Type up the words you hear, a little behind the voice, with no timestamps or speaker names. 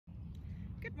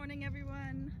Good morning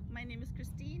everyone, my name is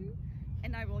Christine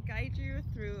and I will guide you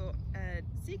through a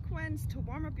sequence to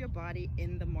warm up your body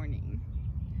in the morning.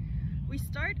 We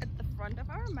start at the front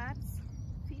of our mats,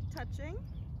 feet touching.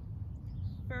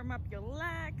 Firm up your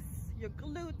legs, your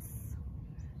glutes,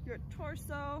 your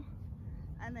torso,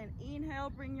 and then inhale,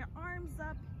 bring your arms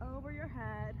up over your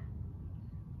head.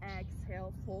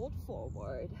 Exhale, fold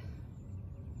forward.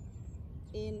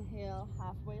 Inhale,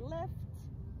 halfway lift.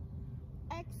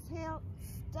 Exhale,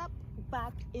 step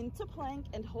back into plank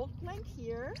and hold plank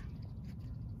here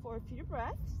for a few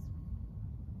breaths.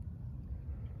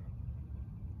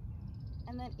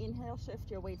 And then inhale, shift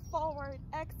your weight forward.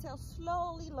 Exhale,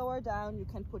 slowly lower down. You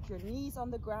can put your knees on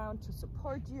the ground to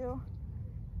support you.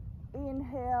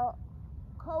 Inhale,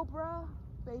 cobra,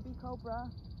 baby cobra.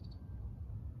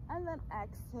 And then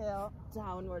exhale,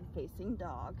 downward facing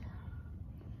dog.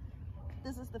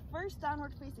 This is the first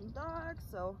downward facing dog,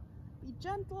 so be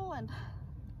gentle and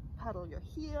pedal your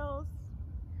heels.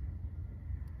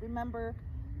 Remember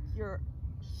your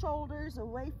shoulders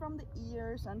away from the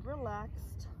ears and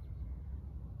relaxed.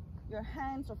 Your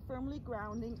hands are firmly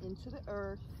grounding into the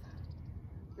earth.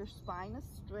 Your spine is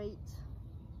straight.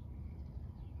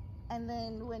 And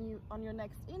then when you, on your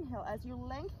next inhale, as you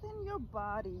lengthen your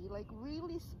body, like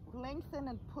really lengthen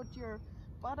and put your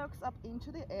buttocks up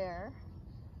into the air.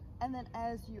 And then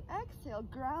as you exhale,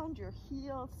 ground your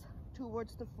heels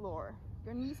towards the floor.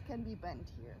 Your knees can be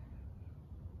bent here.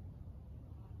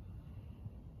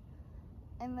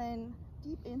 And then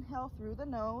deep inhale through the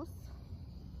nose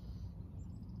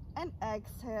and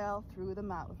exhale through the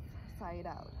mouth, side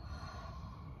out.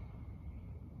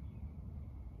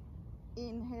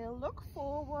 Inhale, look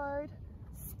forward,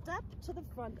 step to the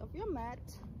front of your mat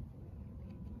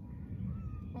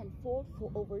and fold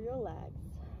over your legs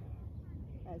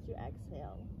as you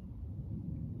exhale.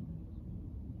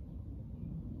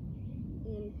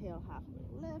 Inhale, halfway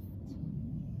lift.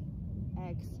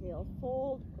 Exhale,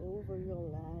 fold over your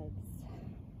legs.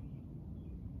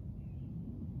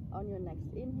 On your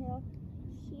next inhale,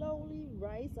 slowly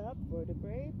rise up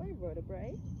vertebrae by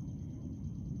vertebrae.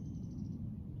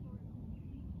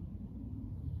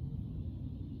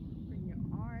 Bring your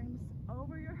arms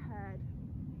over your head.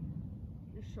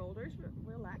 Your shoulders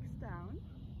relax down.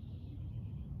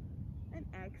 And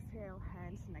exhale,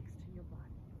 hands next to your body.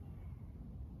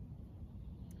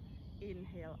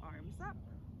 Inhale, arms up.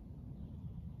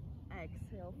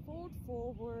 Exhale, fold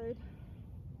forward.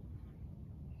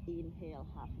 Inhale,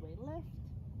 halfway lift.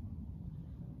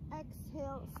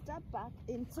 Exhale, step back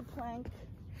into plank.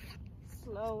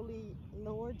 Slowly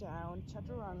lower down,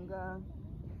 chaturanga.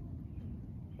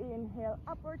 Inhale,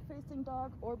 upward facing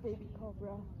dog or baby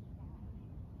cobra.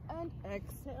 And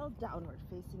exhale, downward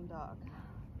facing dog.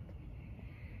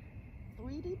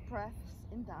 3 deep breaths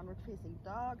in downward facing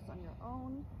dogs on your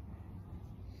own.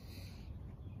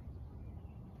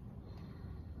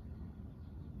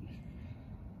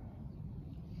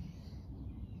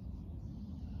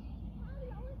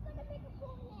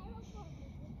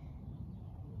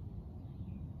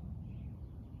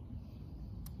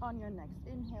 On your next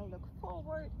inhale, look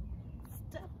forward,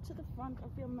 step to the front of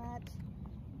your mat,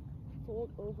 fold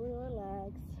over your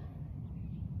legs.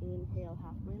 Inhale,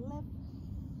 halfway lift.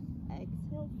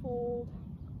 Exhale, fold.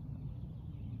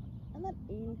 And then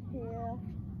inhale,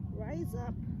 rise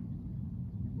up,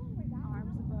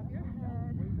 arms above your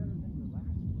head.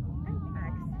 And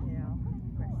exhale,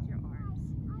 rest your arms,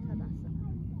 Tadasana.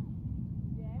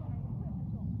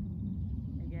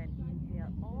 Again,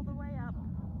 inhale all the way up.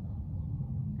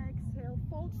 Exhale,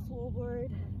 fold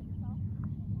forward.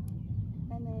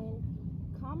 And then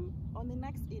come on the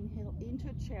next inhale into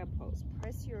a chair pose.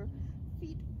 Press your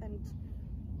feet and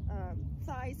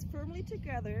thighs firmly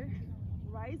together.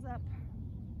 Rise up,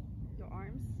 your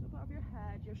arms above your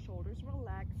head, your shoulders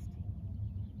relaxed,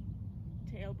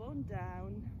 tailbone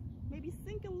down. Maybe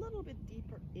sink a little bit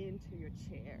deeper into your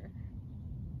chair.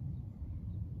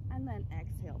 And then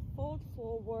exhale, fold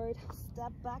forward,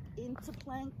 step back into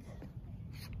plank,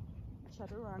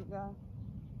 chaturanga.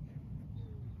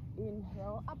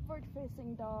 Inhale, upward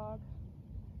facing dog.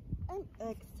 And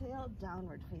exhale,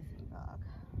 downward facing dog.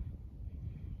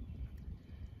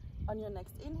 On your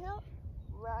next inhale,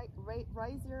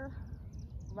 rise your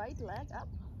right leg up.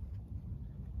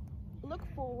 Look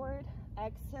forward.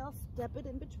 Exhale, step it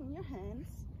in between your hands.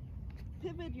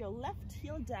 Pivot your left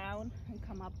heel down and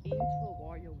come up into a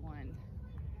warrior one.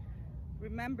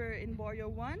 Remember, in warrior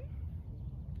one,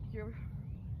 your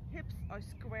hips are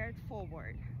squared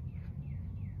forward.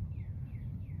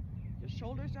 Your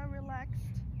shoulders are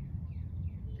relaxed.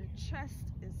 Your chest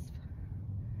is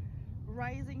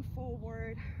rising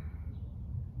forward.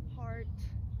 Heart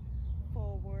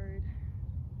forward.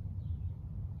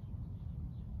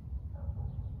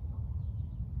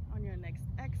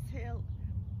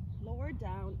 lower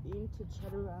down into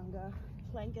chaturanga,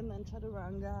 plank and then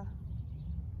chaturanga.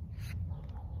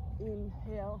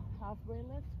 Inhale, halfway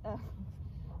lift,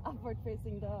 upward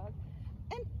facing dog,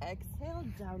 and exhale,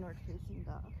 downward facing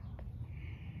dog.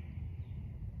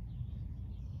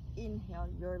 Inhale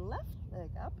your left leg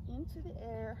up into the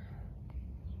air.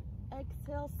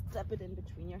 Exhale, step it in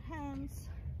between your hands,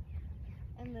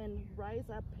 and then rise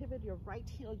up, pivot your right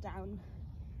heel down,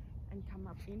 and come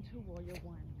up into warrior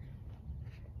one.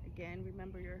 Again,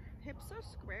 remember your hips are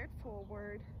squared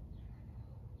forward,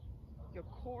 your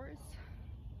core is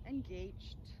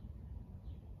engaged,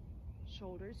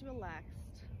 shoulders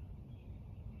relaxed,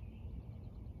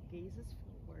 gaze is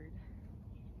forward.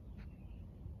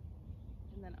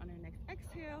 And then on your next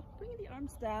exhale, bring the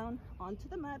arms down onto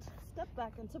the mat, step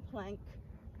back into plank.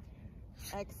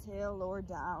 Exhale, lower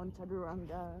down,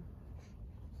 chaturanga.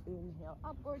 Inhale,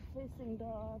 upward facing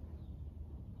dog.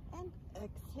 And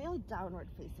exhale, downward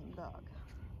facing dog.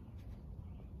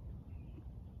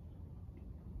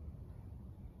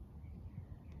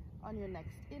 On your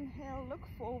next inhale, look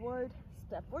forward,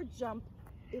 step or jump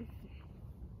in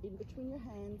between your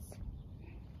hands.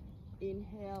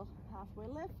 Inhale, halfway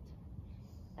lift.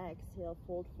 Exhale,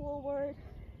 fold forward.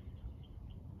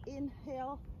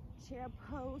 Inhale, chair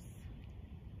pose.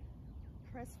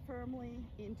 Press firmly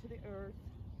into the earth.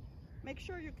 Make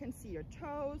sure you can see your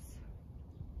toes.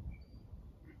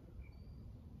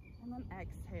 And then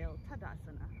exhale,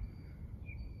 Tadasana.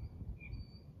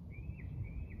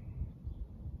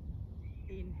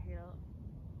 Inhale,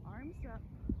 arms up.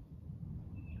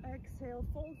 Exhale,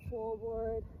 fold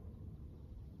forward.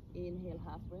 Inhale,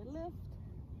 halfway lift.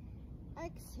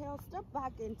 Exhale, step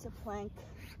back into plank,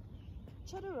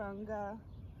 chaturanga.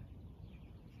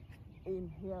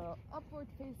 Inhale, upward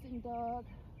facing dog.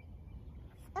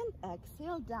 And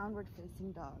exhale, downward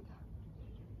facing dog.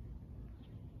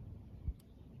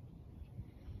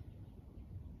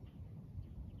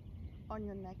 On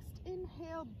your next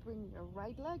inhale, bring your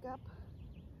right leg up.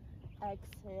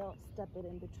 Exhale, step it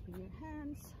in between your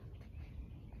hands.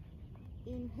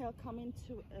 Inhale, come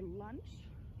into a lunge.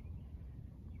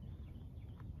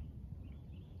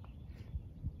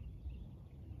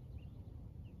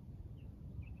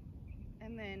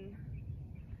 And then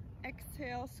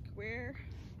exhale, square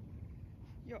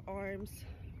your arms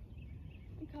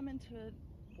and come into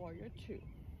warrior two.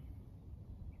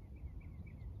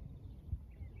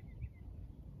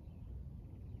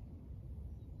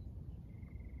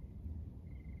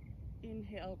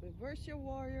 Inhale, reverse your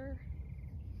warrior.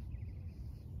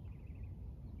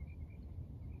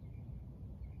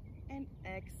 And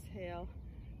exhale,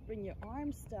 bring your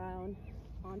arms down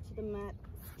onto the mat.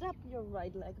 Step your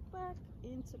right leg back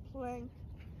into plank,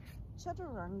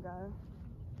 chaturanga.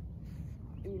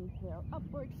 Inhale,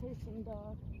 upward facing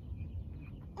dog.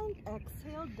 And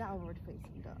exhale, downward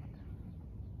facing dog.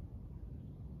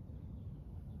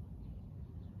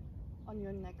 On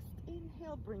your next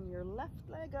inhale, bring your left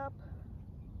leg up.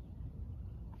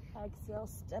 Exhale,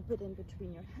 step it in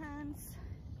between your hands.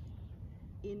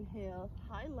 Inhale,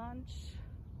 high lunge.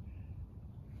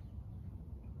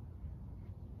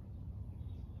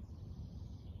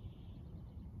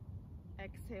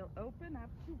 Exhale, open up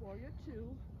to warrior two.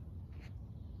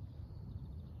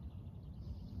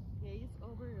 Gaze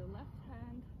over your left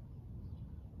hand.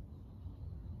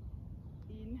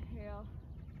 Inhale,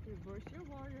 reverse your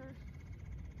warrior.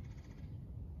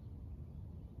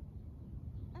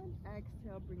 And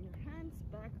exhale, bring your hands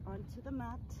back onto the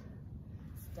mat.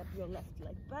 Step your left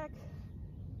leg back.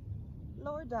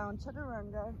 Lower down,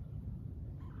 chaturanga.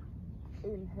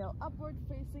 Inhale, upward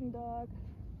facing dog.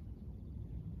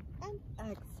 And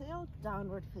exhale,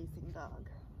 downward facing dog.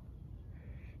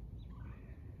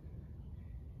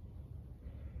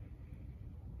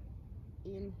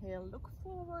 Inhale, look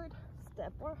forward,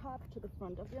 step or hop to the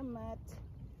front of your mat.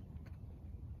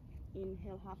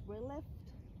 Inhale, halfway lift.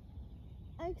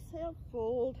 Exhale,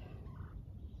 fold.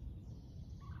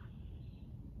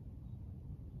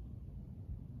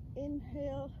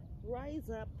 Inhale, rise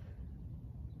up.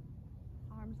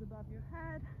 Arms above your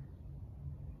head.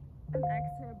 And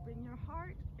exhale, bring your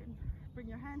heart and bring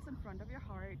your hands in front of your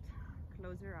heart.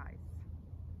 Close your eyes.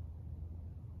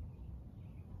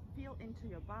 Feel into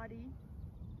your body.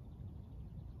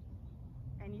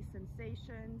 Any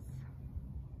sensations,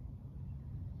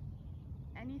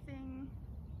 anything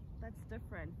that's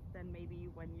different than maybe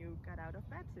when you got out of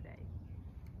bed today.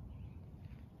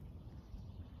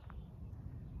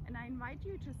 And I invite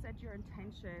you to set your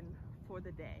intention for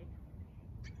the day.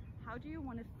 How do you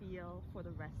want to feel for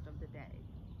the rest of the day?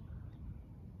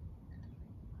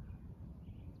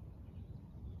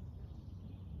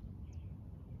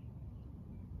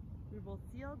 will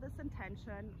seal this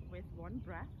intention with one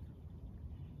breath.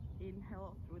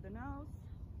 Inhale through the nose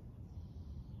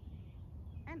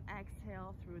and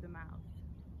exhale through the mouth.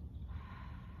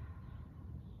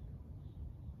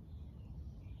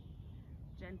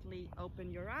 Gently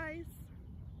open your eyes.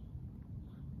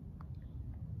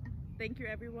 Thank you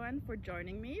everyone for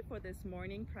joining me for this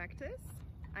morning practice.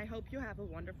 I hope you have a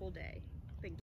wonderful day.